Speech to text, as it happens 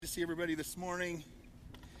see everybody this morning.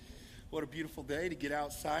 What a beautiful day to get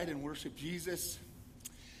outside and worship Jesus.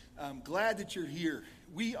 I'm glad that you're here.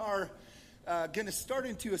 We are going to start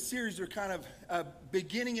into a series. We're kind of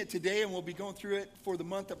beginning it today, and we'll be going through it for the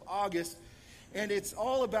month of August. And it's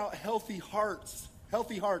all about healthy hearts.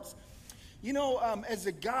 Healthy hearts. You know, as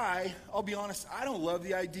a guy, I'll be honest, I don't love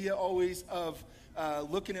the idea always of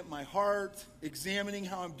looking at my heart, examining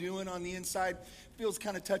how I'm doing on the inside. Feels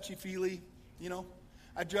kind of touchy-feely, you know.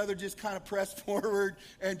 I'd rather just kind of press forward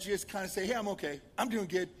and just kind of say, hey, I'm okay. I'm doing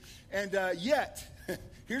good. And yet,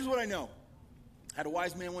 here's what I know. I had a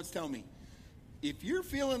wise man once tell me, if you're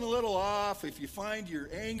feeling a little off, if you find you're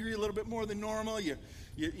angry a little bit more than normal,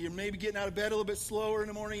 you're maybe getting out of bed a little bit slower in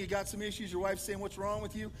the morning, you got some issues, your wife's saying, what's wrong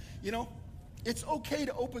with you? You know, it's okay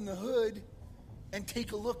to open the hood and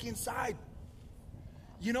take a look inside.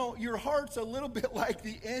 You know, your heart's a little bit like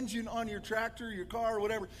the engine on your tractor, your car, or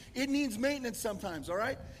whatever. It needs maintenance sometimes, all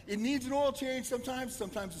right? It needs an oil change sometimes.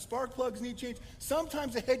 Sometimes the spark plugs need change.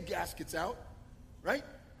 Sometimes the head gasket's out, right?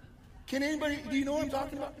 Can anybody, do you know what I'm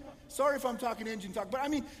talking about? Sorry if I'm talking engine talk, but I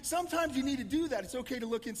mean, sometimes you need to do that. It's okay to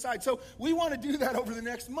look inside. So we want to do that over the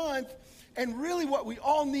next month. And really what we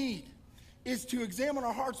all need is to examine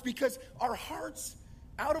our hearts, because our hearts,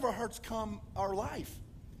 out of our hearts come our life.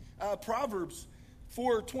 Proverbs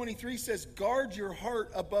 4:23 says, guard your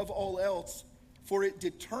heart above all else, for it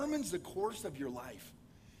determines the course of your life.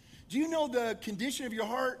 Do you know the condition of your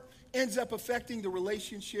heart ends up affecting the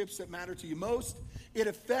relationships that matter to you most? It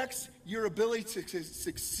affects your ability to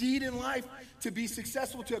succeed in life, to be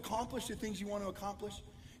successful, to accomplish the things you want to accomplish.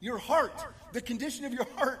 Your heart, the condition of your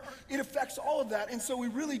heart, it affects all of that. And so we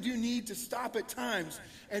really do need to stop at times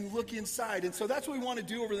and look inside. And so that's what we want to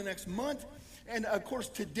do over the next month. And of course,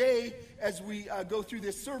 today, as we go through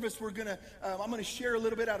this service, I'm going to share a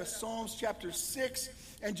little bit out of Psalms chapter 6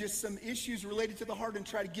 and just some issues related to the heart and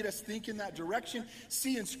try to get us thinking that direction.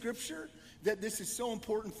 See in Scripture that this is so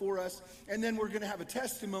important for us. And then we're going to have a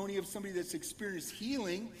testimony of somebody that's experienced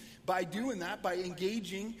healing by doing that, by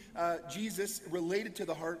engaging Jesus related to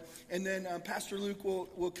the heart. And then Pastor Luke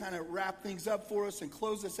will kind of wrap things up for us and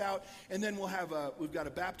close us out. And then we've got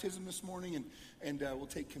a baptism this morning, and we'll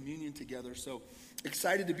take communion together. So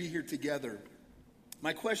excited to be here together.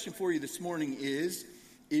 My question for you this morning is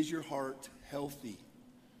your heart healthy?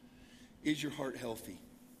 Is your heart healthy?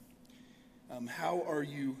 How are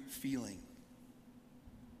you feeling?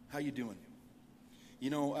 How you doing?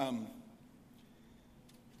 You know,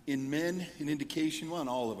 in men, an indication, well, in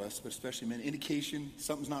all of us, but especially men, indication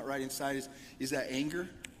something's not right inside is that anger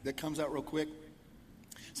that comes out real quick.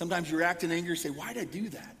 Sometimes you react in anger and say, why did I do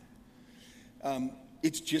that?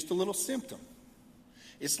 It's just a little symptom.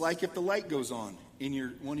 It's like if the light goes on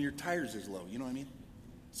in one of your tires is low. You know what I mean?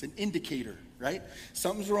 It's an indicator, right?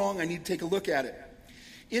 Something's wrong. I need to take a look at it.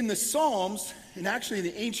 In the Psalms, and actually in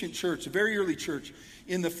the ancient church, the very early church,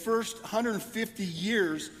 in the first 150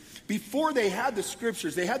 years, before they had the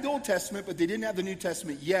scriptures, they had the Old Testament, but they didn't have the New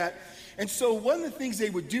Testament yet. And so one of the things they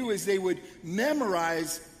would do is they would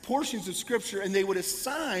memorize portions of scripture, and they would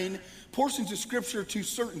assign portions of scripture to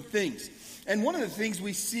certain things. And one of the things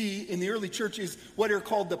we see in the early church is what are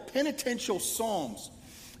called the penitential psalms.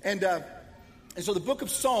 And so the book of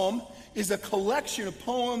Psalm is a collection of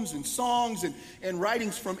poems and songs and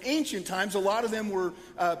writings from ancient times. A lot of them were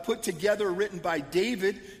put together, written by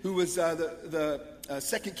David, who was the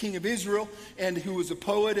second king of Israel, and who was a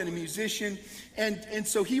poet and a musician. And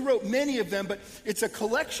so he wrote many of them, but it's a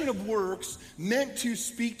collection of works meant to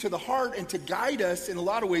speak to the heart and to guide us in a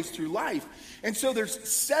lot of ways through life. And so there's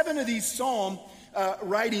 7 of these psalm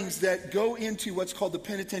writings that go into what's called the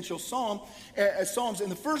penitential psalms.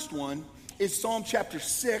 And the first one is Psalm chapter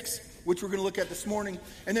 6, which we're going to look at this morning.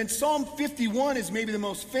 And then Psalm 51 is maybe the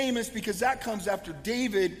most famous because that comes after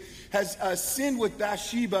David has sinned with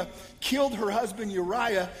Bathsheba, killed her husband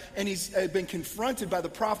Uriah, and he's been confronted by the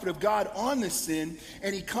prophet of God on this sin,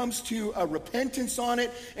 and he comes to a repentance on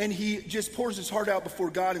it, and he just pours his heart out before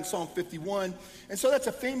God in Psalm 51. And so that's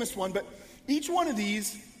a famous one, but each one of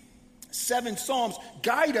these 7 psalms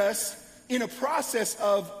guide us in a process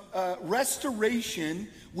of restoration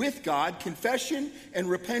with God, confession and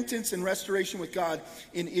repentance and restoration with God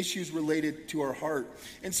in issues related to our heart.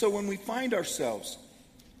 And so when we find ourselves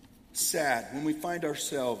sad, when we find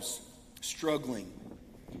ourselves struggling,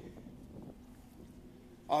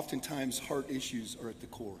 oftentimes heart issues are at the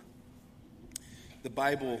core. The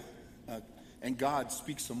Bible and God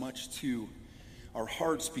speak so much to our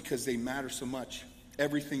hearts because they matter so much.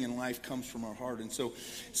 Everything in life comes from our heart. And so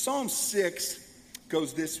Psalm 6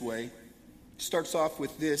 goes this way. Starts off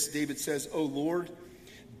with this. David says, "O Lord,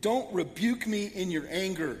 don't rebuke me in your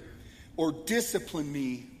anger or discipline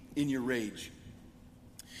me in your rage.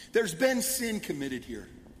 There's been sin committed here.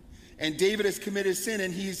 And David has committed sin,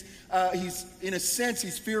 and he's in a sense,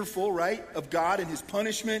 he's fearful, right, of God and his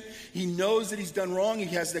punishment. He knows that he's done wrong.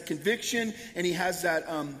 He has that conviction, and he has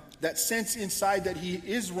that sense inside that he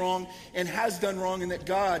is wrong and has done wrong, and that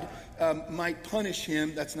God might punish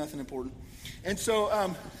him. That's nothing important. And so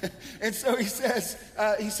he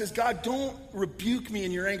says, God, don't rebuke me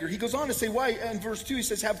in your anger. He goes on to say, why? In verse 2, he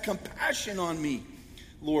says, have compassion on me,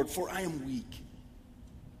 Lord, for I am weak.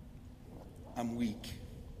 I'm weak.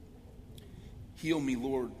 Heal me,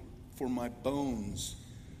 Lord, for my bones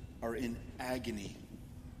are in agony.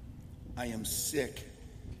 I am sick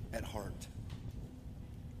at heart.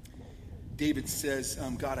 David says,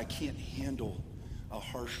 God, I can't handle a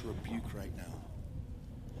harsh rebuke right now.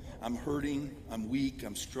 I'm hurting, I'm weak,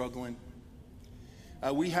 I'm struggling.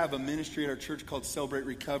 We have a ministry at our church called Celebrate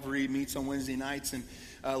Recovery. It meets on Wednesday nights, and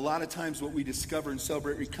a lot of times what we discover in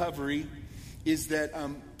Celebrate Recovery is that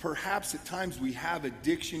perhaps at times we have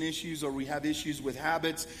addiction issues, or we have issues with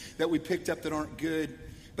habits that we picked up that aren't good.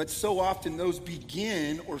 But so often those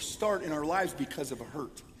begin or start in our lives because of a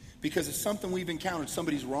hurt, because of something we've encountered.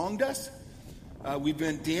 Somebody's wronged us. We've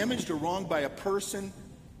been damaged or wronged by a person,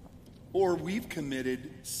 or we've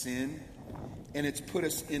committed sin, and it's put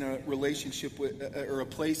us in a relationship with, or a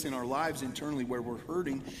place in our lives internally where we're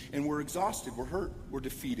hurting and we're exhausted, we're hurt, we're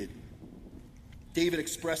defeated. David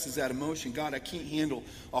expresses that emotion. God, I can't handle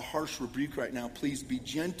a harsh rebuke right now. Please be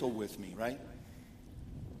gentle with me, right?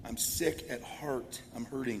 I'm sick at heart. I'm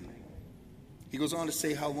hurting. He goes on to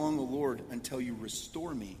say, how long, O Lord, until you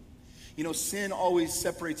restore me? You know, sin always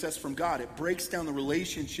separates us from God. It breaks down the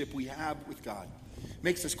relationship we have with God.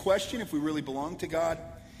 Makes us question if we really belong to God.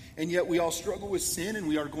 And yet we all struggle with sin, and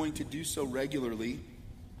we are going to do so regularly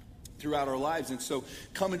throughout our lives. And so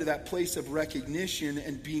coming to that place of recognition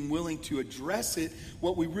and being willing to address it,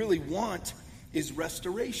 what we really want is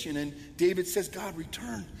restoration. And David says, God,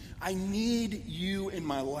 return. I need you in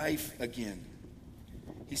my life again.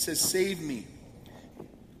 He says, save me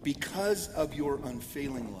because of your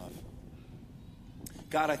unfailing love.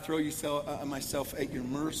 God, I throw myself at your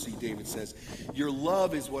mercy, David says. Your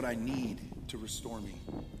love is what I need to restore me.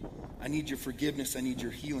 I need your forgiveness. I need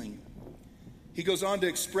your healing. He goes on to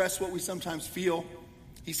express what we sometimes feel.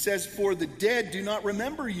 He says, for the dead do not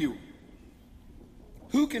remember you.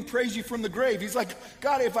 Who can praise you from the grave? He's like,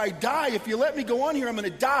 God, if I die, if you let me go on here, I'm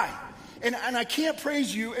going to die. And I can't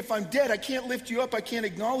praise you if I'm dead. I can't lift you up. I can't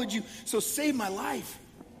acknowledge you. So save my life.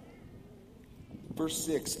 Verse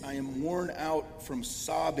 6, I am worn out from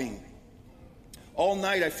sobbing. All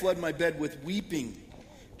night I flood my bed with weeping,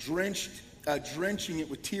 drenching it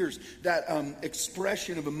with tears. That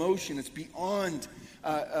expression of emotion, it's beyond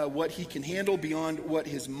what he can handle, beyond what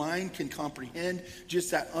his mind can comprehend.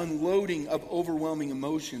 Just that unloading of overwhelming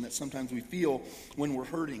emotion that sometimes we feel when we're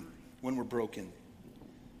hurting, when we're broken.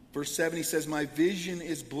 Verse 7, he says, my vision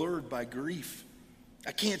is blurred by grief.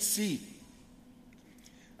 I can't see.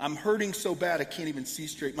 I'm hurting so bad I can't even see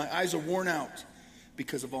straight. My eyes are worn out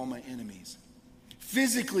because of all my enemies.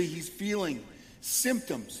 Physically, he's feeling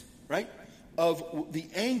symptoms, right, of the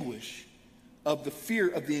anguish, of the fear,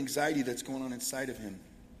 of the anxiety that's going on inside of him.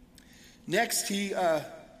 Next,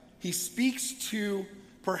 he speaks to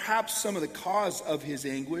perhaps some of the cause of his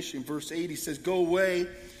anguish. In verse 8, he says, go away,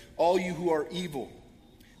 all you who are evil,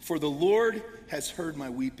 for the Lord has heard my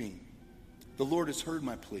weeping. The Lord has heard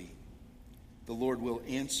my plea. The Lord will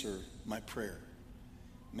answer my prayer.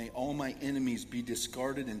 May all my enemies be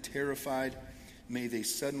discarded and terrified. May they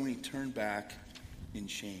suddenly turn back in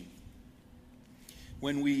shame.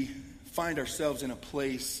 When we find ourselves in a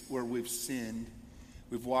place where we've sinned,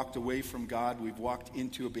 we've walked away from God, we've walked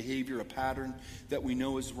into a behavior, a pattern that we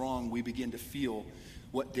know is wrong, we begin to feel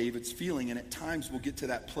what David's feeling. And at times we'll get to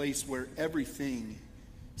that place where everything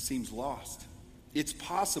seems lost. It's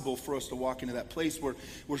possible for us to walk into that place where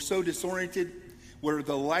we're so disoriented, where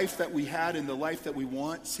the life that we had and the life that we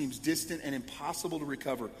want seems distant and impossible to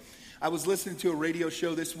recover. I was listening to a radio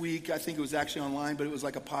show this week. I think it was actually online, but it was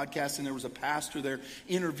like a podcast, and there was a pastor there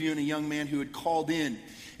interviewing a young man who had called in.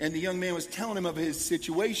 And the young man was telling him of his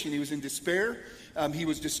situation. He was in despair. He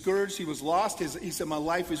was discouraged. He was lost. He said, my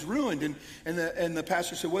life is ruined. And the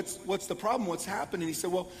pastor said, what's the problem? What's happened? And he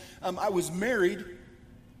said, well, I was married.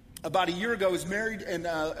 About a year ago, I was married, and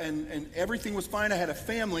everything was fine. I had a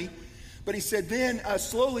family. But he said, then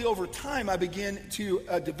slowly over time, I began to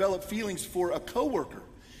develop feelings for a coworker,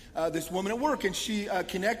 this woman at work. And she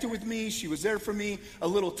connected with me. She was there for me. A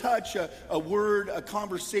little touch, a word, a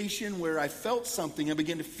conversation where I felt something. I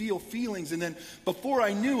began to feel feelings. And then before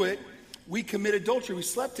I knew it, we committed adultery. We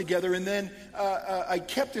slept together, and then I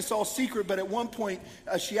kept this all secret, but at one point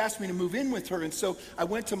she asked me to move in with her. And so I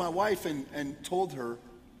went to my wife and told her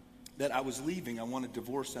that I was leaving. I wanted a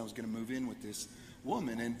divorce, and I was going to move in with this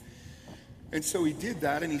woman. And so he did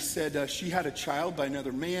that, and he said she had a child by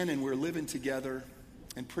another man, and we're living together.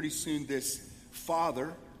 And pretty soon this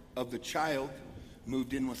father of the child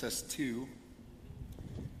moved in with us too.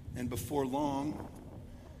 And before long,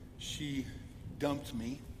 she dumped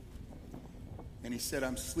me. And he said,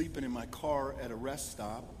 I'm sleeping in my car at a rest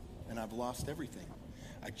stop, and I've lost everything.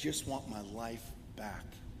 I just want my life back.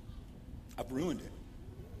 I've ruined it.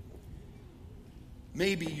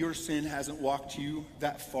 Maybe your sin hasn't walked you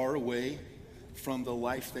that far away from the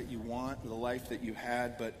life that you want, the life that you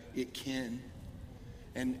had, but it can.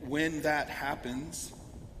 And when that happens,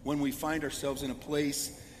 when we find ourselves in a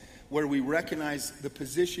place where we recognize the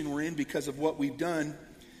position we're in because of what we've done,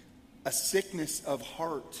 a sickness of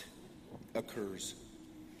heart occurs.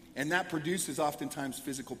 And that produces oftentimes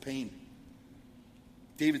physical pain.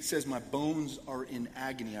 David says, my bones are in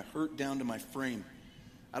agony. I hurt down to my frame.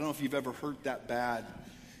 I don't know if you've ever hurt that bad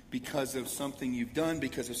because of something you've done,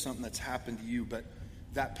 because of something that's happened to you, but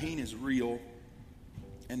that pain is real,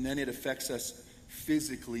 and then it affects us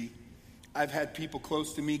physically. I've had people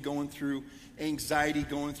close to me going through anxiety,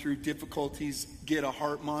 going through difficulties, get a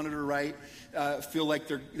heart monitor, right? Feel like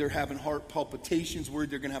they're having heart palpitations, worried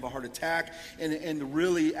they're going to have a heart attack. And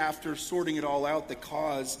really, after sorting it all out, the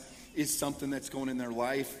cause is something that's going in their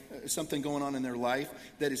life, something going on in their life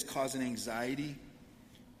that is causing anxiety,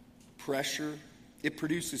 pressure. It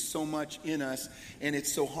produces so much in us, and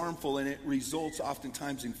it's so harmful, and it results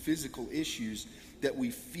oftentimes in physical issues that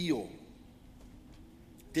we feel.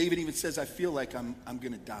 David even says, I feel like I'm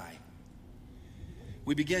going to die.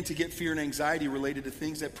 We begin to get fear and anxiety related to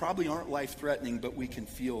things that probably aren't life-threatening, but we can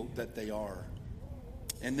feel that they are.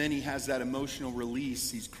 And then he has that emotional release.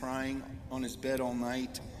 He's crying on his bed all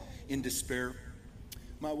night in despair.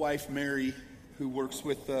 My wife, Mary, who works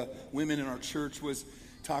with women in our church, was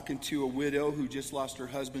talking to a widow who just lost her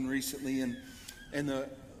husband recently, and the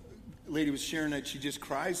lady was sharing that she just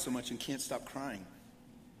cries so much and can't stop crying.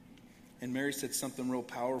 And Mary said something real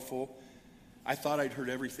powerful. I thought I'd heard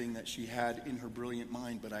everything that she had in her brilliant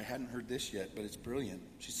mind, but I hadn't heard this yet, but it's brilliant.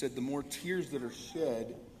 She said, the more tears that are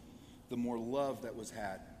shed, the more love that was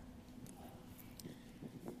had.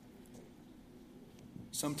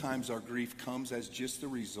 Sometimes our grief comes as just the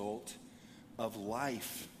result of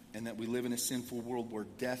life, and that we live in a sinful world where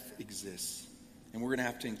death exists. And we're going to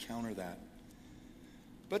have to encounter that.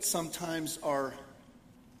 But sometimes our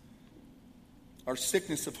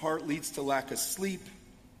sickness of heart leads to lack of sleep.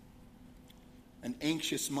 An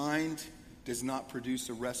anxious mind does not produce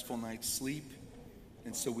a restful night's sleep.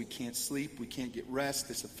 And so we can't sleep, we can't get rest.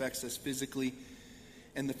 This affects us physically.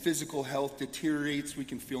 And the physical health deteriorates. We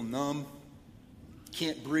can feel numb,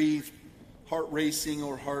 can't breathe, heart racing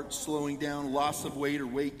or heart slowing down, loss of weight or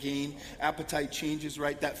weight gain, appetite changes,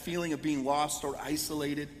 right? That feeling of being lost or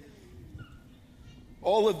isolated.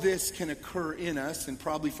 All of this can occur in us, and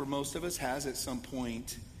probably for most of us has at some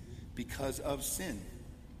point, because of sin.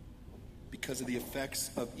 Because of the effects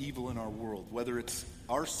of evil in our world. Whether it's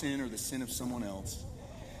our sin or the sin of someone else,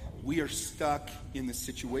 we are stuck in the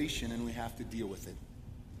situation and we have to deal with it.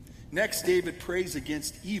 Next, David prays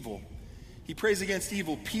against evil. He prays against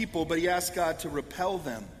evil people, but he asks God to repel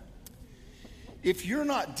them. If you're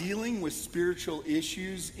not dealing with spiritual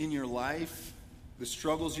issues in your life, the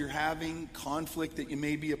struggles you're having, conflict that you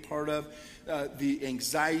may be a part of, the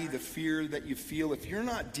anxiety, the fear that you feel, if you're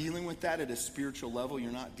not dealing with that at a spiritual level,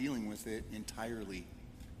 you're not dealing with it entirely.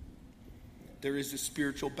 There is a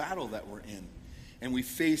spiritual battle that we're in. And we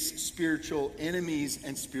face spiritual enemies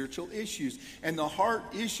and spiritual issues. And the heart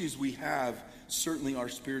issues we have certainly are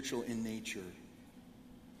spiritual in nature.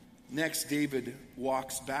 Next, David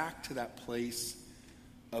walks back to that place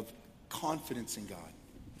of confidence in God.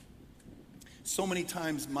 So many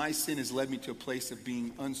times my sin has led me to a place of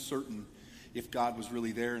being uncertain if God was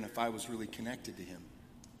really there and if I was really connected to him.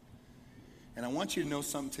 And I want you to know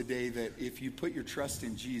something today, that if you put your trust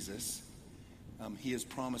in Jesus, he has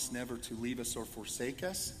promised never to leave us or forsake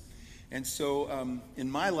us. And so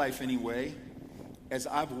in my life anyway, as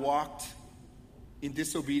I've walked in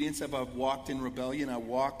disobedience, as I've walked in rebellion, I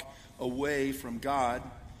walk away from God.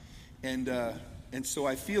 And so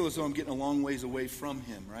I feel as though I'm getting a long ways away from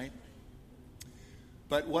him, right?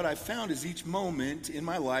 But what I've found is each moment in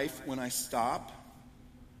my life when I stop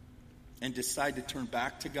and decide to turn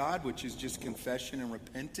back to God, which is just confession and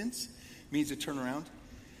repentance, means to turn around,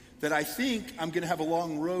 that I think I'm going to have a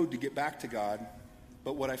long road to get back to God.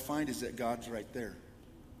 But what I find is that God's right there.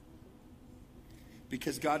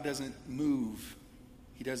 Because God doesn't move.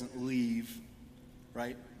 He doesn't leave,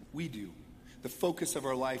 right? We do. The focus of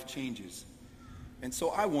our life changes. And so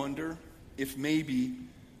I wonder if maybe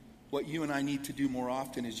what you and I need to do more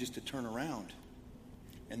often is just to turn around.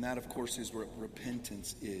 And that, of course, is what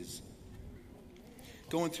repentance is.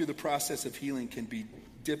 Going through the process of healing can be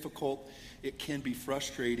difficult. It can be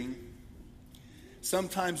frustrating.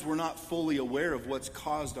 Sometimes we're not fully aware of what's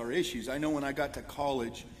caused our issues. I know when I got to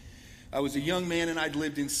college, I was a young man and I'd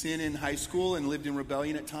lived in sin in high school and lived in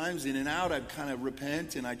rebellion at times. In and out, I'd kind of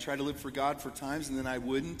repent and I'd try to live for God for times and then I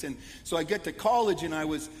wouldn't. And so I get to college and I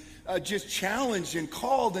was just challenged and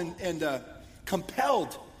called and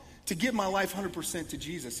compelled to give my life 100% to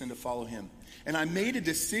Jesus and to follow him. And I made a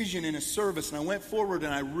decision in a service and I went forward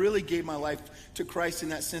and I really gave my life to Christ in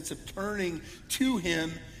that sense of turning to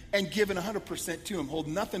him and giving 100% to him,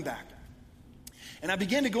 holding nothing back. And I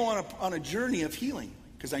began to go on a journey of healing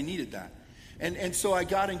because I needed that. And so I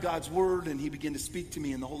got in God's word and he began to speak to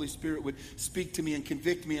me and the Holy Spirit would speak to me and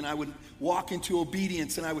convict me and I would walk into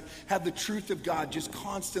obedience and I would have the truth of God just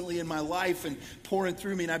constantly in my life and pouring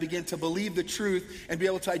through me. And I began to believe the truth and be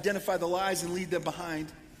able to identify the lies and leave them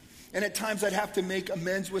behind. And at times I'd have to make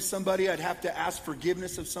amends with somebody. I'd have to ask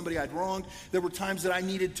forgiveness of somebody I'd wronged. There were times that I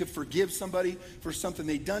needed to forgive somebody for something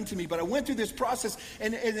they'd done to me. But I went through this process,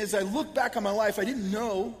 and as I look back on my life, I didn't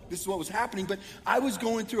know this is what was happening, but I was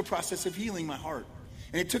going through a process of healing my heart.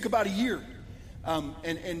 And it took about a year. And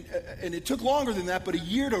it took longer than that, but a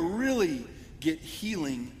year to really get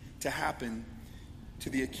healing to happen to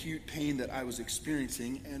the acute pain that I was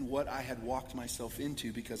experiencing and what I had walked myself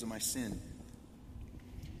into because of my sin.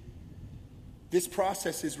 This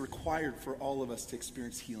process is required for all of us to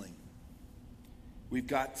experience healing. We've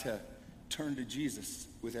got to turn to Jesus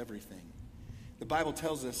with everything. The Bible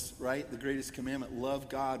tells us, right, the greatest commandment, love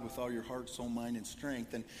God with all your heart, soul, mind, and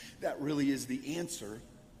strength. And that really is the answer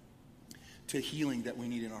to healing that we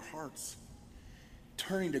need in our hearts.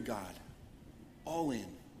 Turning to God, all in,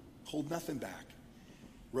 hold nothing back.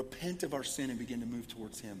 Repent of our sin and begin to move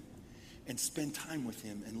towards him. And spend time with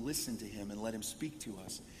him and listen to him and let him speak to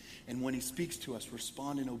us. And when he speaks to us,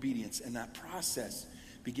 respond in obedience. And that process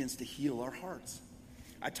begins to heal our hearts.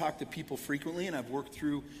 I talk to people frequently, and I've worked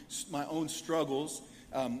through my own struggles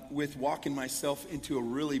with walking myself into a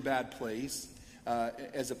really bad place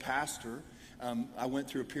as a pastor. I went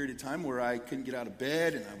through a period of time where I couldn't get out of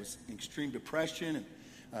bed, and I was in extreme depression, and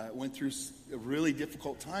went through a really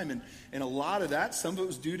difficult time. And a lot of that, some of it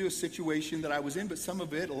was due to a situation that I was in, but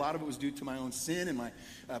a lot of it was due to my own sin and my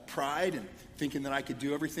pride and thinking that I could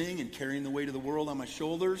do everything and carrying the weight of the world on my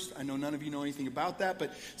shoulders. I know none of you know anything about that,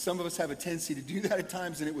 but some of us have a tendency to do that at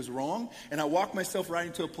times, and it was wrong. And I walked myself right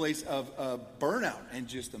into a place of burnout and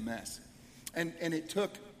just a mess. And it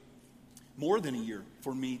took more than a year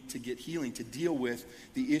for me to get healing, to deal with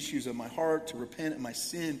the issues of my heart, to repent of my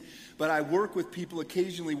sin. But I work with people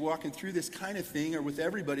occasionally walking through this kind of thing, or with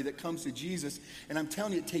everybody that comes to Jesus, and I'm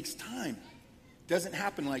telling you, it takes time. It doesn't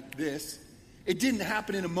happen like this. It didn't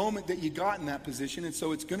happen in a moment that you got in that position, and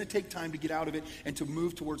so it's going to take time to get out of it and to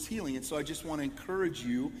move towards healing. And so I just want to encourage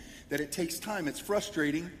you that it takes time. It's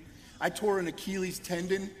frustrating. I tore an Achilles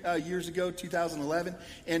tendon years ago, 2011,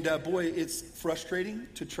 and boy, it's frustrating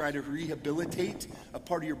to try to rehabilitate a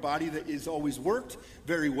part of your body that has always worked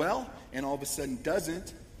very well and all of a sudden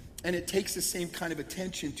doesn't. And it takes the same kind of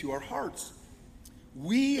attention to our hearts.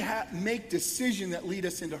 We make decisions that lead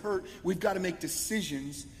us into hurt. We've got to make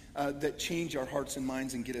decisions that change our hearts and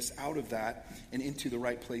minds and get us out of that and into the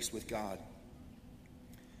right place with God.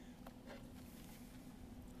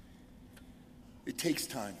 It takes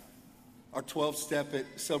time. Our 12-step at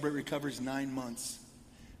Celebrate Recovery is 9 months.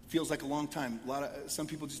 Feels like a long time. Some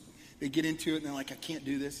people they get into it and they're like, I can't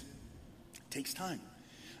do this. It takes time.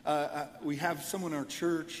 We have someone in our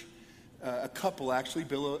church, a couple actually,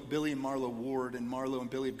 Billy and Marlo Ward, and Marlo and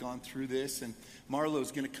Billy have gone through this, and Marlo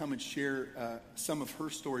is going to come and share some of her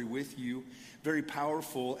story with you. Very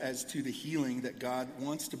powerful as to the healing that God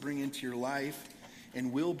wants to bring into your life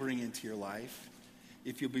and will bring into your life,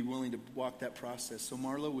 if you'll be willing to walk that process. So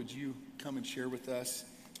Marlo, would you come and share with us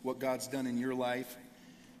what God's done in your life?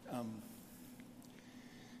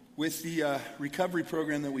 With the recovery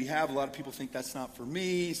program that we have, a lot of people think that's not for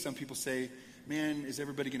me. Some people say, man, is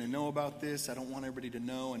everybody going to know about this? I don't want everybody to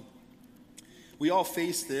know. And we all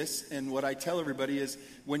face this, and what I tell everybody is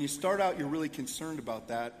when you start out, you're really concerned about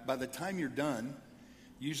that. By the time you're done,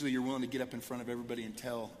 usually you're willing to get up in front of everybody and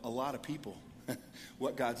tell a lot of people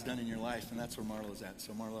what God's done in your life, and that's where Marlo's at.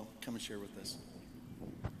 So Marlo, come and share with us.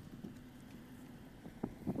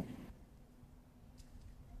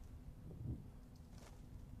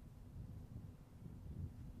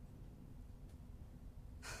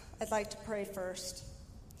 I'd like to pray first.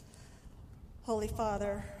 Holy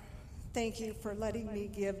Father, thank you for letting me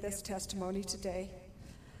give this testimony today.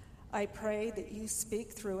 I pray that you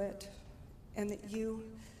speak through it and that you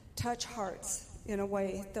touch hearts in a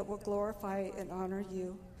way that will glorify and honor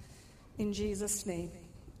you. In Jesus' name,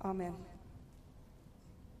 amen.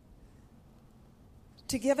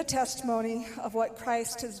 To give a testimony of what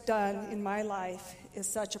Christ has done in my life is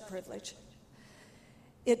such a privilege.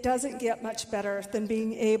 It doesn't get much better than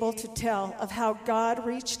being able to tell of how God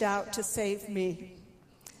reached out to save me.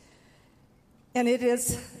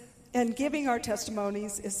 And giving our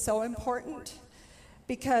testimonies is so important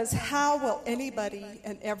because how will anybody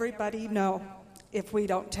and everybody know if we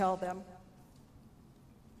don't tell them?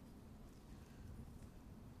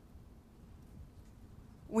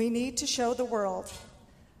 We need to show the world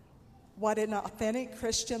what an authentic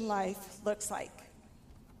Christian life looks like.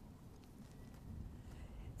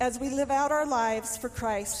 As we live out our lives for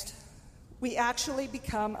Christ, we actually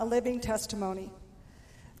become a living testimony.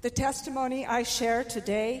 The testimony I share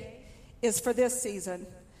today is for this season,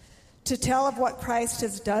 to tell of what Christ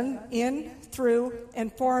has done in, through,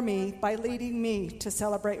 and for me by leading me to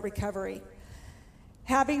Celebrate Recovery.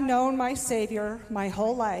 Having known my Savior my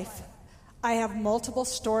whole life, I have multiple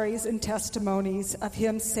stories and testimonies of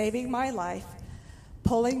him saving my life,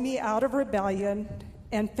 pulling me out of rebellion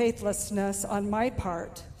and faithlessness on my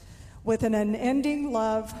part, with an unending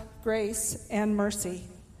love, grace, and mercy.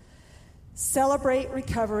 Celebrate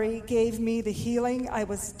Recovery gave me the healing I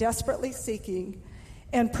was desperately seeking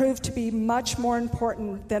and proved to be much more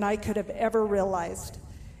important than I could have ever realized.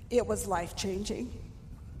 It was life-changing.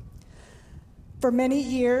 For many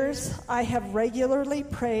years, I have regularly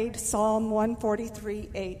prayed Psalm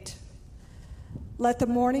 143:8. Let the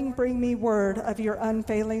morning bring me word of your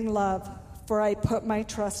unfailing love, for I put my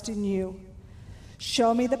trust in you.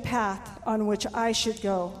 Show me the path on which I should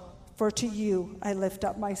go, for to you I lift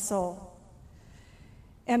up my soul.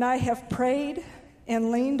 And I have prayed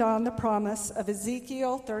and leaned on the promise of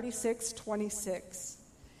Ezekiel 36:26.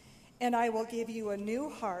 And I will give you a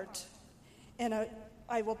new heart, and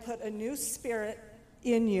I will put a new spirit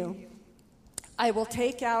in you. I will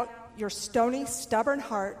take out your stony, stubborn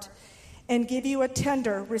heart and give you a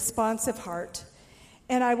tender, responsive heart.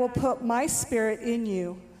 And I will put my spirit in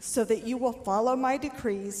you so that you will follow my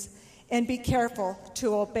decrees and be careful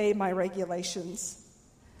to obey my regulations.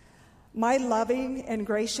 My loving and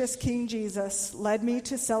gracious King Jesus led me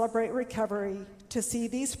to Celebrate Recovery to see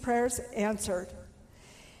these prayers answered.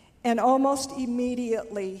 And almost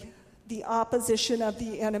immediately, the opposition of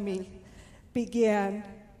the enemy began,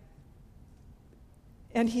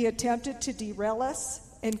 and he attempted to derail us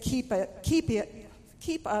and keep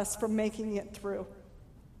us from making it through.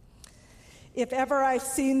 If ever I've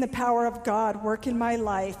seen the power of God work in my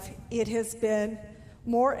life, it has been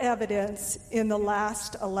more evidence in the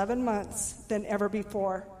last 11 months than ever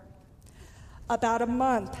before. About a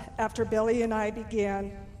month after Billy and I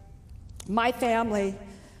began, my family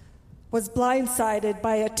was blindsided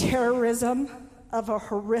by a terrorism of a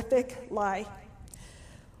horrific lie.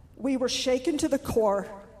 We were shaken to the core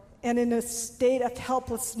and in a state of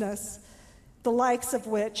helplessness, the likes of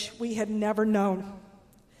which we had never known.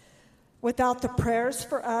 Without the prayers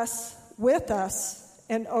for us, with us,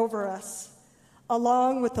 and over us,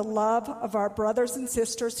 along with the love of our brothers and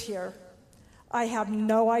sisters here, I have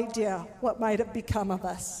no idea what might have become of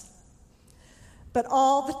us. But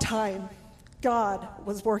all the time, God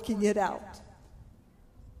was working it out.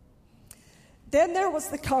 Then there was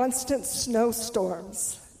the constant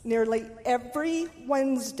snowstorms, nearly every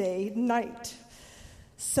Wednesday night.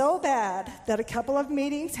 So bad that a couple of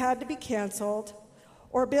meetings had to be canceled,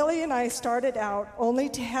 or Billy and I started out only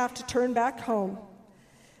to have to turn back home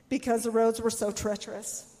because the roads were so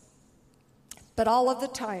treacherous. But all of the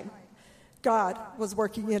time, God was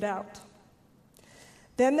working it out.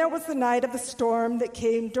 Then there was the night of the storm that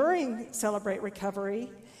came during Celebrate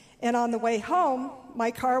Recovery, and on the way home,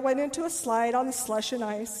 my car went into a slide on the slush and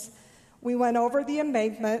ice. We went over the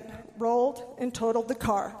embankment, rolled, and totaled the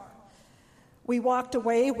car. We walked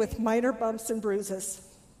away with minor bumps and bruises,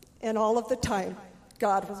 and all of the time,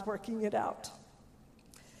 God was working it out.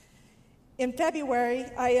 In February,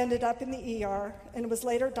 I ended up in the ER and was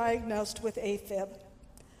later diagnosed with AFib.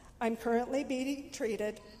 I'm currently being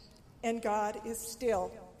treated, and God is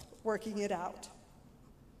still working it out.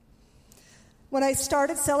 When I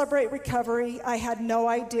started Celebrate Recovery, I had no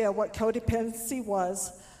idea what codependency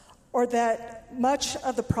was, or that much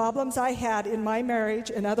of the problems I had in my marriage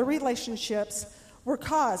and other relationships were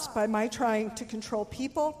caused by my trying to control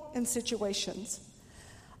people and situations.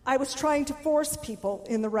 I was trying to force people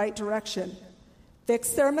in the right direction,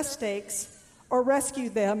 fix their mistakes, or rescue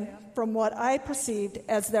them from what I perceived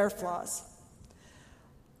as their flaws.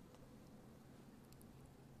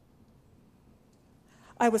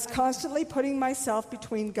 I was constantly putting myself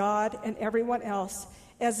between God and everyone else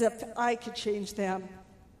as if I could change them.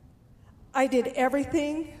 I did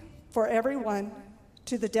everything for everyone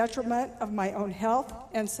to the detriment of my own health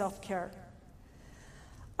and self-care.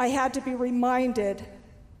 I had to be reminded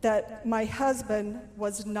that my husband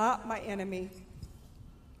was not my enemy.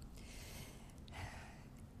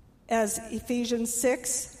 As Ephesians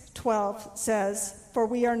 6:12 says, "For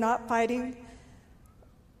we are not fighting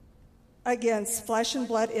against flesh and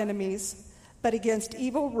blood enemies, but against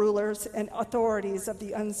evil rulers and authorities of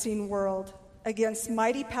the unseen world, against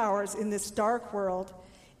mighty powers in this dark world,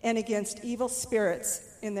 and against evil spirits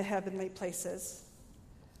in the heavenly places."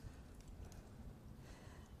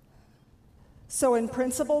 So in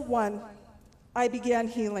Principle 1, I began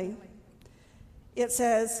healing. It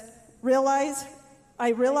says, I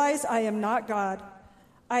realize I am not God.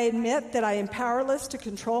 I admit that I am powerless to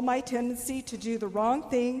control my tendency to do the wrong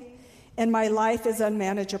thing, and my life is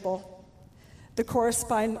unmanageable. The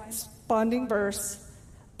corresponding verse,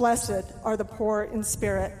 "Blessed are the poor in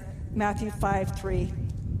spirit," Matthew 5:3.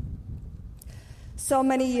 So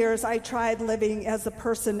many years I tried living as a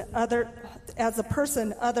person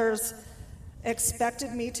others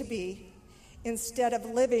expected me to be, instead of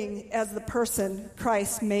living as the person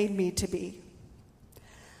Christ made me to be.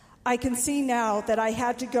 I can see now that I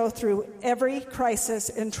had to go through every crisis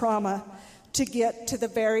and trauma to get to the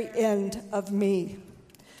very end of me,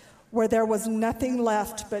 where there was nothing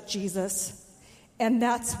left but Jesus. And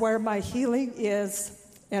that's where my healing is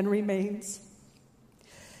and remains.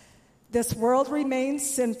 This world remains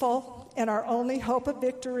sinful, and our only hope of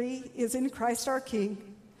victory is in Christ our King.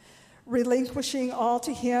 Relinquishing all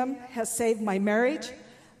to Him has saved my marriage,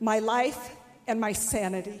 my life, and my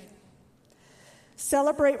sanity.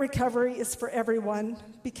 Celebrate Recovery is for everyone,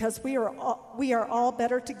 because we are all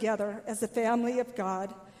better together as a family of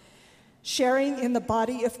God, sharing in the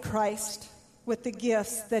body of Christ with the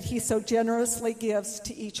gifts that He so generously gives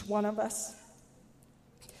to each one of us.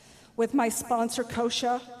 With my sponsor,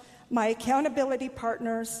 Kosha, my accountability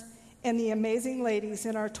partners, and the amazing ladies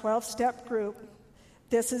in our 12-step group,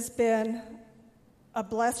 this has been a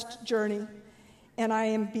blessed journey, and I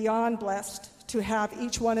am beyond blessed to have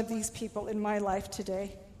each one of these people in my life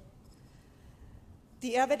today.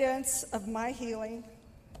 The evidence of my healing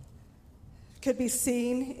could be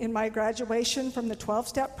seen in my graduation from the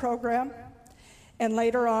 12-step program, and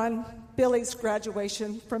later on, Billy's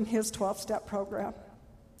graduation from his 12-step program.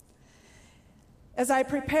 As I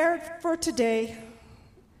prepared for today,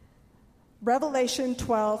 Revelation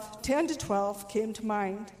 10-12 came to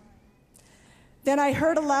mind. Then I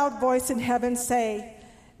heard a loud voice in heaven say,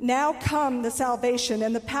 "Now come the salvation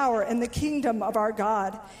and the power and the kingdom of our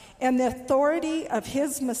God and the authority of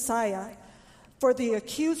His Messiah. For the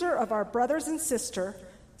accuser of our brothers and sisters,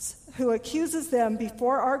 who accuses them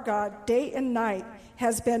before our God day and night,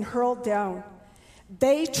 has been hurled down.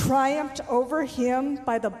 They triumphed over him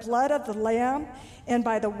by the blood of the Lamb and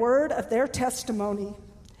by the word of their testimony.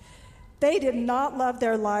 They did not love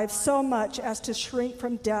their lives so much as to shrink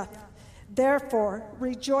from death. Therefore,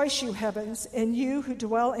 rejoice, you heavens, and you who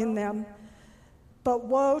dwell in them. But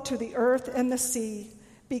woe to the earth and the sea,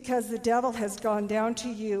 because the devil has gone down to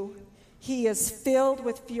you. He is filled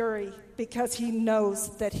with fury, because he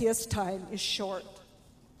knows that his time is short."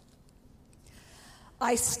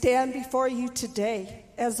 I stand before you today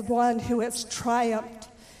as one who has triumphed,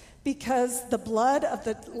 because the blood of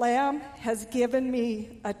the Lamb has given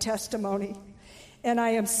me a testimony, and I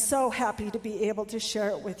am so happy to be able to share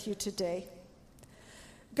it with you today.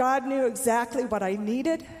 God knew exactly what I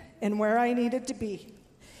needed and where I needed to be.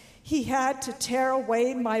 He had to tear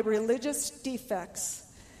away my religious defects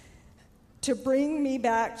to bring me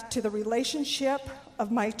back to the relationship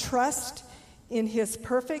of my trust in His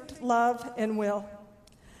perfect love and will.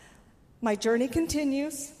 My journey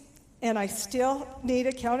continues, and I still need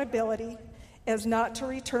accountability as not to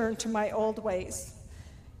return to my old ways.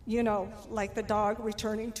 You know, like the dog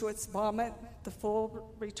returning to its vomit, the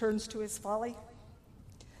fool returns to his folly.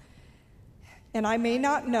 And I may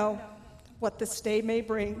not know what this day may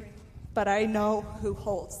bring, but I know who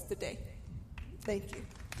holds the day. Thank you.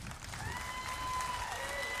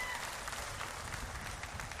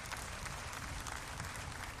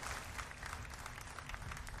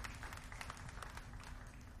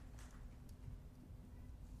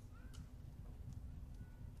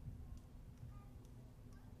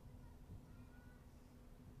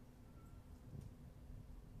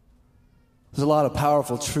 There's a lot of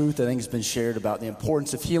powerful truth I think has been shared about the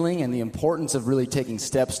importance of healing and the importance of really taking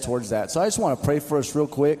steps towards that. So I just want to pray for us real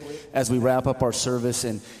quick as we wrap up our service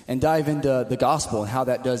and dive into the gospel and how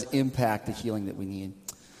that does impact the healing that we need.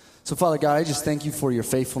 So Father God, I just thank you for your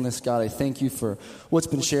faithfulness, God. I thank you for what's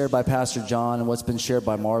been shared by Pastor John and what's been shared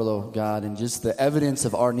by Marlo, God, and just the evidence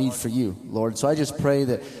of our need for you, Lord. So I just pray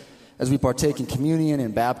that as we partake in communion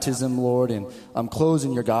and baptism, Lord, and close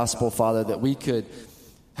in your gospel, Father, that we could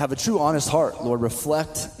have a true, honest heart, Lord.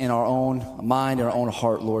 Reflect in our own mind, our own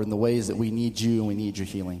heart, Lord, in the ways that we need you and we need your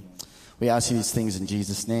healing. We ask you these things in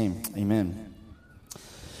Jesus' name. Amen.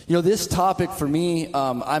 You know, this topic for me,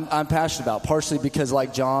 I'm passionate about, partially because,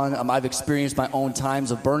 like John, I've experienced my own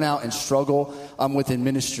times of burnout and struggle within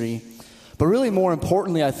ministry. But really more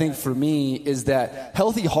importantly, I think for me, is that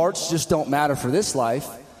healthy hearts just don't matter for this life,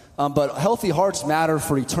 but healthy hearts matter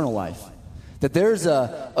for eternal life. That there's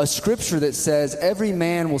a scripture that says every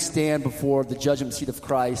man will stand before the judgment seat of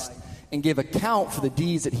Christ and give account for the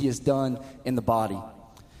deeds that he has done in the body.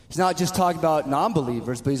 He's not just talking about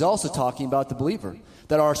non-believers, but he's also talking about the believer.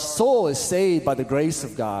 That our soul is saved by the grace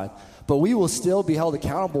of God, but we will still be held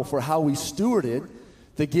accountable for how we stewarded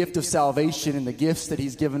the gift of salvation and the gifts that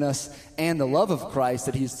he's given us and the love of Christ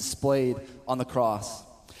that he's displayed on the cross.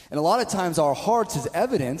 And a lot of times our hearts is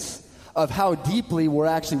evidence of how deeply we're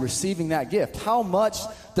actually receiving that gift. How much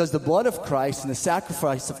does the blood of Christ and the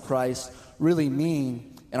sacrifice of Christ really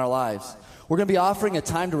mean in our lives? We're going to be offering a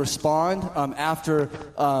time to respond after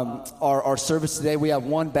our service today. We have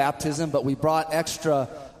one baptism, but we brought extra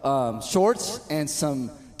shorts and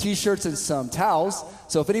some T-shirts and some towels.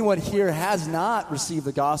 So if anyone here has not received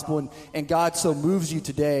the gospel and God so moves you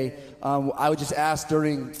today, I would just ask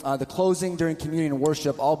during the closing, during communion and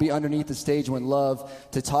worship, I'll be underneath the stage and would love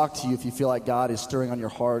to talk to you if you feel like God is stirring on your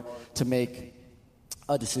heart to make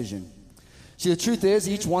a decision. See, the truth is,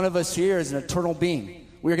 each one of us here is an eternal being.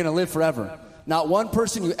 We're going to live forever. Not one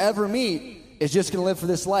person you ever meet is just going to live for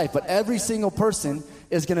this life, but every single person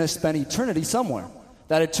is going to spend eternity somewhere.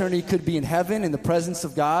 That eternity could be in heaven, in the presence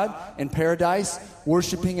of God, in paradise,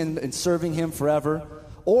 worshiping and serving him forever.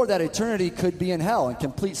 Or that eternity could be in hell, in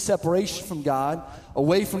complete separation from God,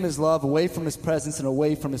 away from his love, away from his presence, and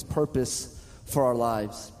away from his purpose for our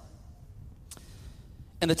lives.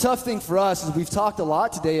 And the tough thing for us is we've talked a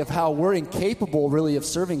lot today of how we're incapable really of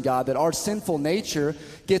serving God, that our sinful nature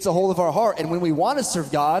gets a hold of our heart. And when we want to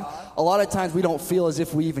serve God, a lot of times we don't feel as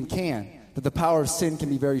if we even can, that the power of sin can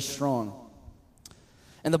be very strong.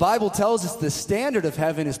 And the Bible tells us the standard of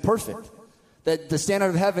heaven is perfect. That the standard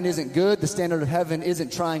of heaven isn't good. The standard of heaven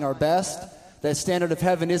isn't trying our best. That standard of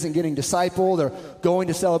heaven isn't getting discipled or going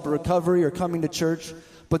to celebrate recovery or coming to church.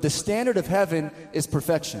 But the standard of heaven is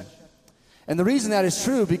perfection. And the reason that is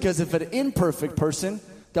true, because if an imperfect person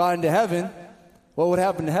got into heaven, what would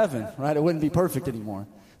happen to heaven, right? It wouldn't be perfect anymore.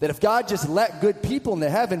 That if God just let good people into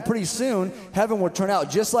heaven, pretty soon, heaven would turn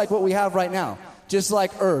out just like what we have right now. Just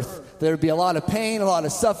like earth. There would be a lot of pain, a lot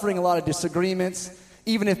of suffering, a lot of disagreements,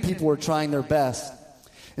 even if people were trying their best.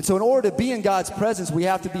 And so in order to be in God's presence, we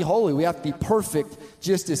have to be holy. We have to be perfect,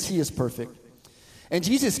 just as he is perfect. And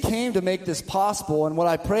Jesus came to make this possible. And what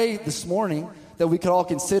I pray this morning that we could all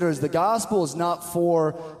consider is the gospel is not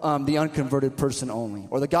for the unconverted person only.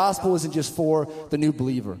 Or the gospel isn't just for the new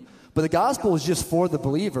believer. But the gospel is just for the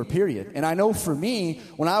believer, period. And I know for me,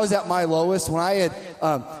 when I was at my lowest, when I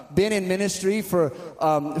had been in ministry for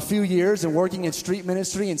a few years and working in street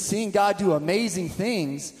ministry and seeing God do amazing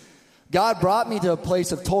things, God brought me to a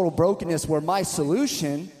place of total brokenness where my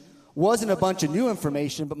solution wasn't a bunch of new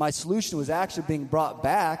information, but my solution was actually being brought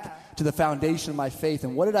back to the foundation of my faith.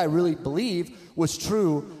 And what did I really believe was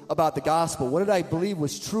true about the gospel? What did I believe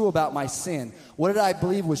was true about my sin? What did I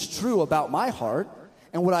believe was true about my heart?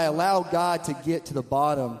 And would I allow God to get to the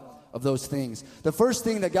bottom of those things? The first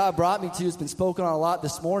thing that God brought me to has been spoken on a lot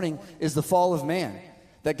this morning is the fall of man.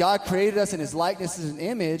 That God created us in his likeness and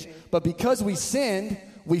image, but because we sinned,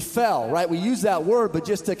 we fell, right? We use that word, but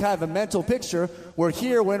just to kind of a mental picture, we're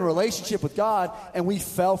here, we're in a relationship with God, and we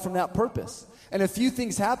fell from that purpose. And a few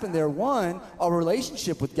things happen there. One, our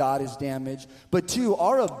relationship with God is damaged, but two,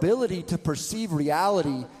 our ability to perceive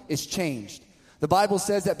reality is changed. The Bible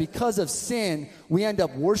says that because of sin, we end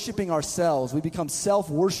up worshiping ourselves. We become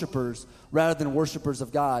self-worshipers rather than worshipers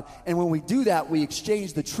of God. And when we do that, we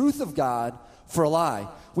exchange the truth of God for a lie.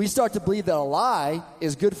 We start to believe that a lie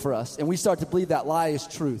is good for us, and we start to believe that lie is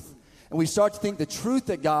truth. And we start to think the truth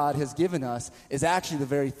that God has given us is actually the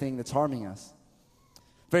very thing that's harming us.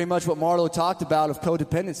 Very much what Marlo talked about of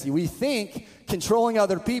codependency. We think controlling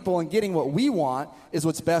other people and getting what we want is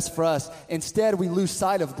what's best for us. Instead, we lose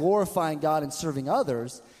sight of glorifying God and serving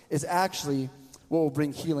others is actually what will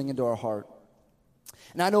bring healing into our heart.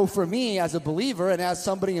 And I know for me as a believer and as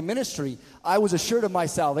somebody in ministry, I was assured of my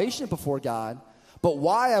salvation before God, but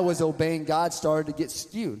why I was obeying God started to get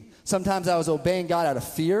skewed. Sometimes I was obeying God out of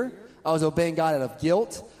fear. I was obeying God out of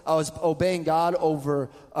guilt. I was obeying God over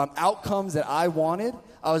outcomes that I wanted.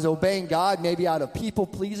 I was obeying God maybe out of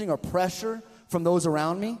people-pleasing or pressure from those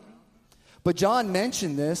around me. But John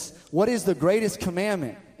mentioned this. What is the greatest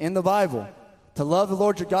commandment in the Bible? To love the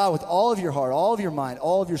Lord your God with all of your heart, all of your mind,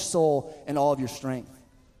 all of your soul, and all of your strength.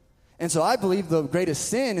 And so I believe the greatest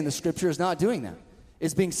sin in the Scripture is not doing that.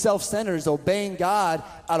 It's being self-centered, is obeying God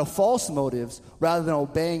out of false motives rather than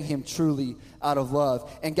obeying Him truly out of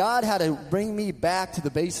love. And God had to bring me back to the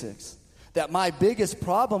basics. That my biggest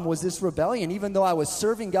problem was this rebellion, even though I was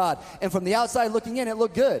serving God. And from the outside looking in, it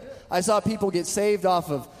looked good. I saw people get saved off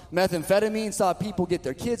of methamphetamine, saw people get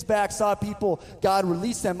their kids back, saw people, God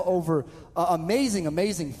release them over amazing,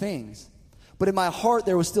 amazing things. But in my heart,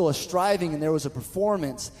 there was still a striving and there was a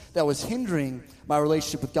performance that was hindering my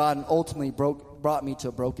relationship with God and ultimately brought me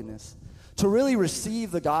to brokenness. To really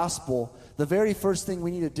receive the gospel, the very first thing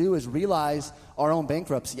we need to do is realize our own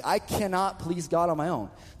bankruptcy. I cannot please God on my own.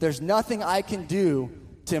 There's nothing I can do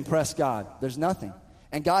to impress God. There's nothing.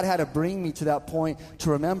 And God had to bring me to that point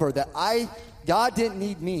to remember that God didn't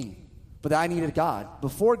need me, but that I needed God.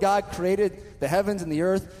 Before God created the heavens and the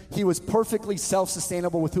earth, He was perfectly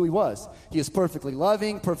self-sustainable with who He was. He is perfectly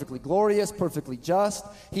loving, perfectly glorious, perfectly just.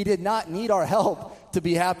 He did not need our help to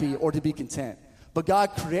be happy or to be content. But God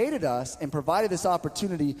created us and provided this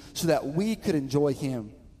opportunity so that we could enjoy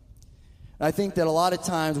Him. And I think that a lot of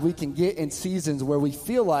times we can get in seasons where we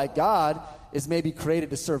feel like God is maybe created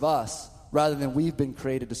to serve us rather than we've been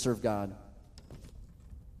created to serve God.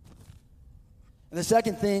 And the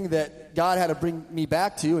second thing that God had to bring me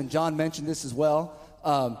back to, and John mentioned this as well,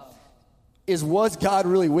 is was God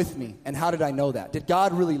really with me? And how did I know that? Did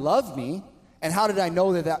God really love me? And how did I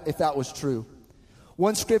know that if that was true?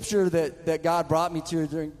 One scripture that God brought me to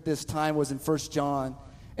during this time was in 1 John.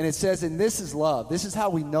 And it says, and this is love. This is how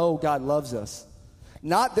we know God loves us.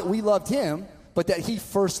 Not that we loved Him, but that He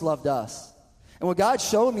first loved us. And what God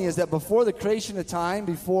showed me is that before the creation of time,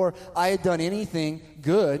 before I had done anything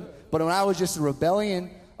good, but when I was just a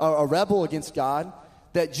rebel against God,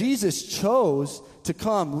 that Jesus chose to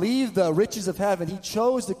come, leave the riches of heaven. He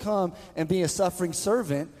chose to come and be a suffering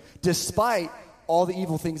servant despite all the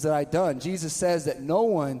evil things that I'd done. Jesus says that no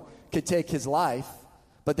one could take His life,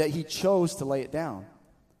 but that He chose to lay it down.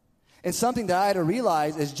 And something that I had to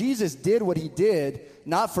realize is Jesus did what He did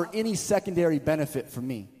not for any secondary benefit for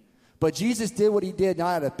me. But Jesus did what He did not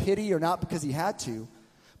out of pity or not because He had to,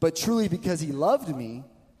 but truly because He loved me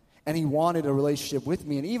and He wanted a relationship with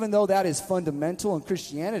me. And even though that is fundamental in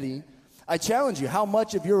Christianity, I challenge you, how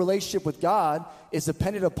much of your relationship with God is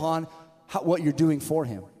dependent upon what you're doing for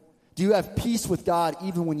Him? Do you have peace with God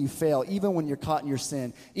even when you fail, even when you're caught in your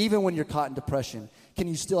sin, even when you're caught in depression? Can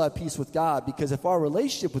you still have peace with God? Because if our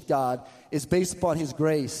relationship with God is based upon His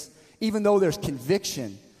grace, even though there's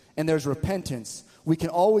conviction and there's repentance, we can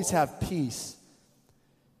always have peace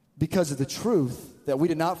because of the truth that we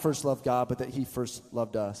did not first love God, but that He first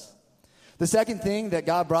loved us. The second thing that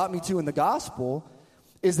God brought me to in the gospel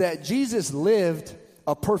is that Jesus lived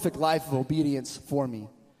a perfect life of obedience for me.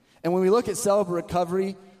 And when we look at Celebrate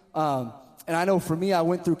Recovery, and I know for me, I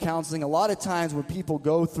went through counseling. A lot of times when people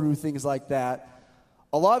go through things like that,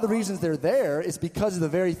 a lot of the reasons they're there is because of the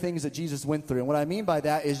very things that Jesus went through. And what I mean by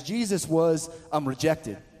that is Jesus was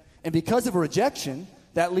rejected. And because of a rejection,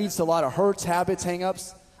 that leads to a lot of hurts, habits,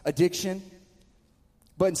 hang-ups, addiction.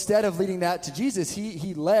 But instead of leading that to Jesus,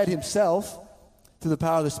 he led Himself through the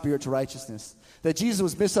power of the Spirit to righteousness. That Jesus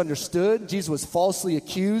was misunderstood. Jesus was falsely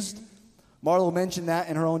accused. Marlo mentioned that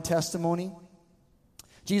in her own testimony.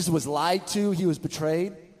 Jesus was lied to. He was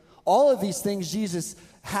betrayed. All of these things, Jesus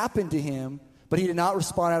happened to Him, but He did not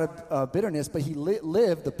respond out of bitterness, but He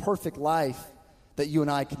lived the perfect life that you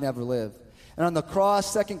and I could never live. And on the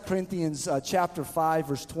cross, 2 Corinthians chapter 5,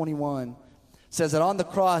 verse 21, says that on the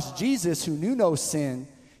cross, Jesus, who knew no sin,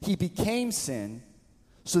 He became sin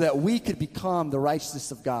so that we could become the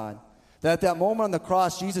righteousness of God. That at that moment on the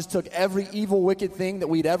cross, Jesus took every evil, wicked thing that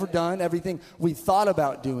we'd ever done, everything we thought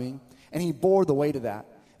about doing, and He bore the weight of that.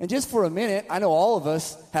 And just for a minute, I know all of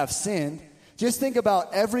us have sinned. Just think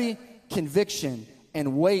about every conviction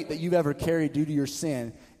and weight that you've ever carried due to your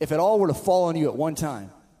sin. If it all were to fall on you at one time,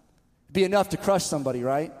 it'd be enough to crush somebody,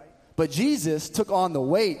 right? But Jesus took on the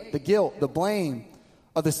weight, the guilt, the blame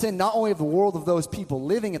of the sin, not only of the world of those people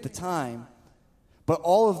living at the time, but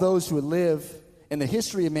all of those who would live in the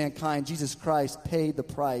history of mankind. Jesus Christ paid the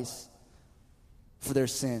price for their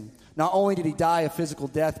sin. Not only did He die a physical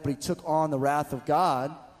death, but He took on the wrath of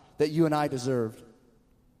God that you and I deserved.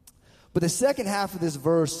 But the second half of this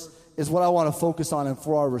verse is what I want to focus on and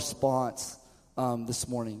for our response this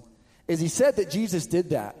morning. Is he said that Jesus did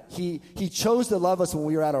that. He chose to love us when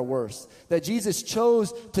we were at our worst. That Jesus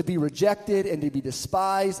chose to be rejected and to be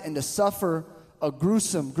despised and to suffer a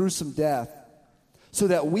gruesome, gruesome death so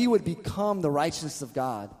that we would become the righteousness of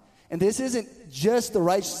God. And this isn't just the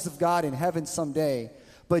righteousness of God in heaven someday,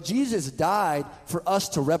 but Jesus died for us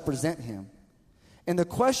to represent him. And the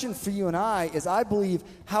question for you and I is, I believe,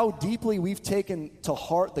 how deeply we've taken to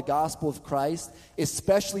heart the gospel of Christ,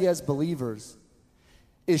 especially as believers,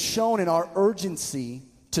 is shown in our urgency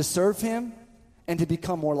to serve him and to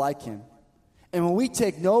become more like him. And when we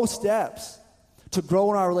take no steps to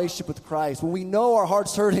grow in our relationship with Christ, when we know our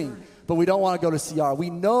heart's hurting, but we don't want to go to CR, we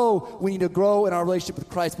know we need to grow in our relationship with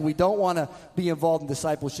Christ, but we don't want to be involved in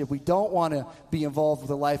discipleship, we don't want to be involved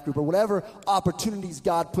with a life group, or whatever opportunities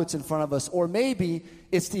God puts in front of us, or maybe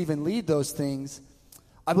it's to even lead those things,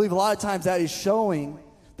 I believe a lot of times that is showing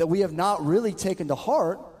that we have not really taken to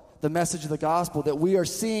heart the message of the gospel, that we are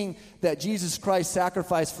seeing that Jesus Christ's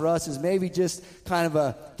sacrifice for us is maybe just kind of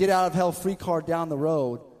a get out of hell free card down the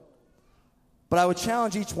road. But I would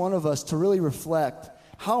challenge each one of us to really reflect,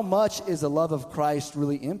 how much is the love of Christ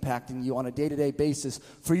really impacting you on a day-to-day basis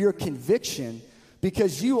for your conviction,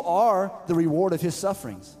 because you are the reward of his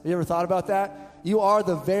sufferings. Have you ever thought about that? You are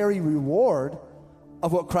the very reward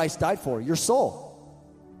of what Christ died for, your soul.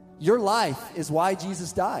 Your life is why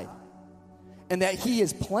Jesus died. And that he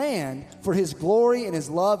has planned for his glory and his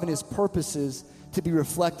love and his purposes to be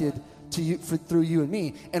reflected to you, through you and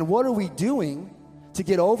me. And what are we doing to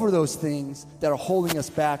get over those things that are holding us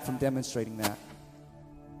back from demonstrating that?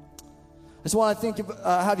 I just want to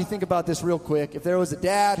have you think about this real quick. If there was a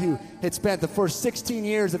dad who had spent the first 16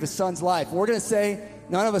 years of his son's life, we're going to say,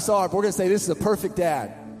 none of us are, but we're going to say this is a perfect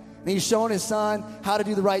dad. And he's showing his son how to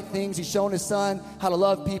do the right things. He's showing his son how to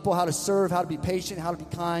love people, how to serve, how to be patient, how to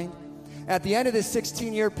be kind. At the end of this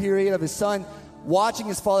 16-year period of his son watching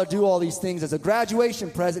his father do all these things, as a graduation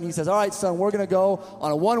present, he says, all right, son, we're going to go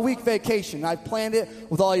on a 1-week vacation. I've planned it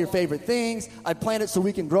with all your favorite things. I planned it so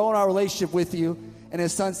we can grow in our relationship with you. And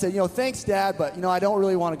his son said, thanks, Dad, but, I don't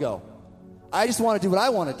really want to go. I just want to do what I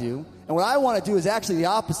want to do. And what I want to do is actually the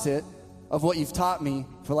opposite of what you've taught me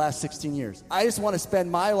for the last 16 years. I just want to spend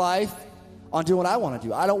my life on doing what I want to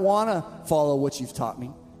do. I don't want to follow what you've taught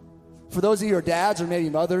me. For those of you who are dads or maybe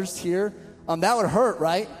mothers here, that would hurt,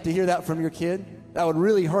 right, to hear that from your kid? That would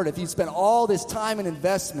really hurt if you spent all this time and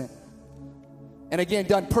investment, and again,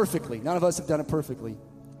 done perfectly. None of us have done it perfectly.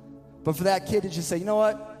 But for that kid to just say, you know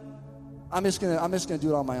what? I'm just gonna do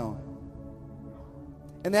it on my own.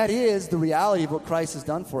 And that is the reality of what Christ has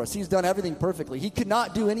done for us. He's done everything perfectly. He could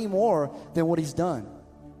not do any more than what he's done.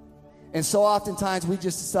 And so oftentimes we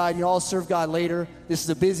just decide, I'll serve God later. This is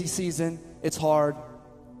a busy season. It's hard.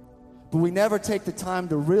 But we never take the time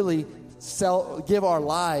to really give our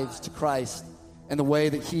lives to Christ in the way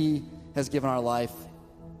that he has given our life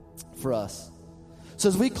for us. So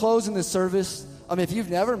as we close in this service, if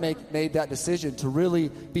you've never made that decision to really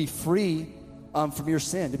be free from your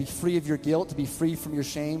sin, to be free of your guilt, to be free from your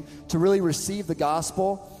shame, to really receive the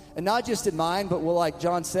gospel, and not just in mind, but like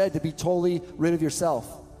John said, to be totally rid of yourself.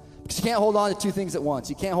 Because you can't hold on to two things at once.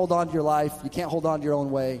 You can't hold on to your life, you can't hold on to your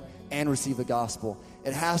own way, and receive the gospel.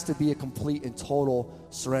 It has to be a complete and total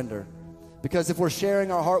surrender. Because if we're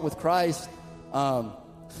sharing our heart with Christ,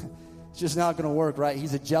 it's just not going to work, right?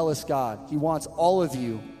 He's a jealous God. He wants all of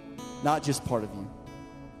you, not just part of you.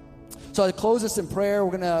 So I close this in prayer.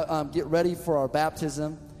 We're going to get ready for our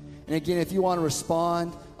baptism. And again, if you want to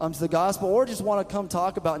respond to the gospel or just want to come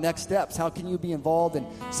talk about next steps, how can you be involved in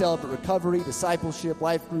Celebrate Recovery, discipleship,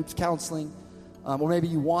 life groups, counseling, or maybe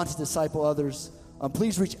you want to disciple others,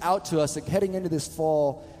 please reach out to us. Heading into this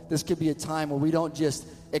fall, this could be a time where we don't just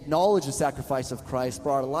acknowledge the sacrifice of Christ, but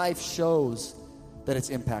our life shows that it's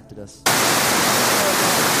impacted us.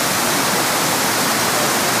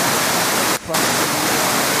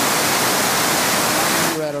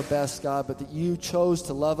 We're at our best, God, but that you chose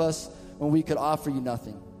to love us when we could offer you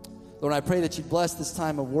nothing. Lord, I pray that you bless this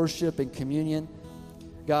time of worship and communion.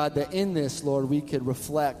 God, that in this, Lord, we could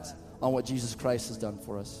reflect on what Jesus Christ has done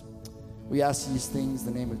for us. We ask these things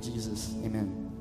in the name of Jesus. Amen.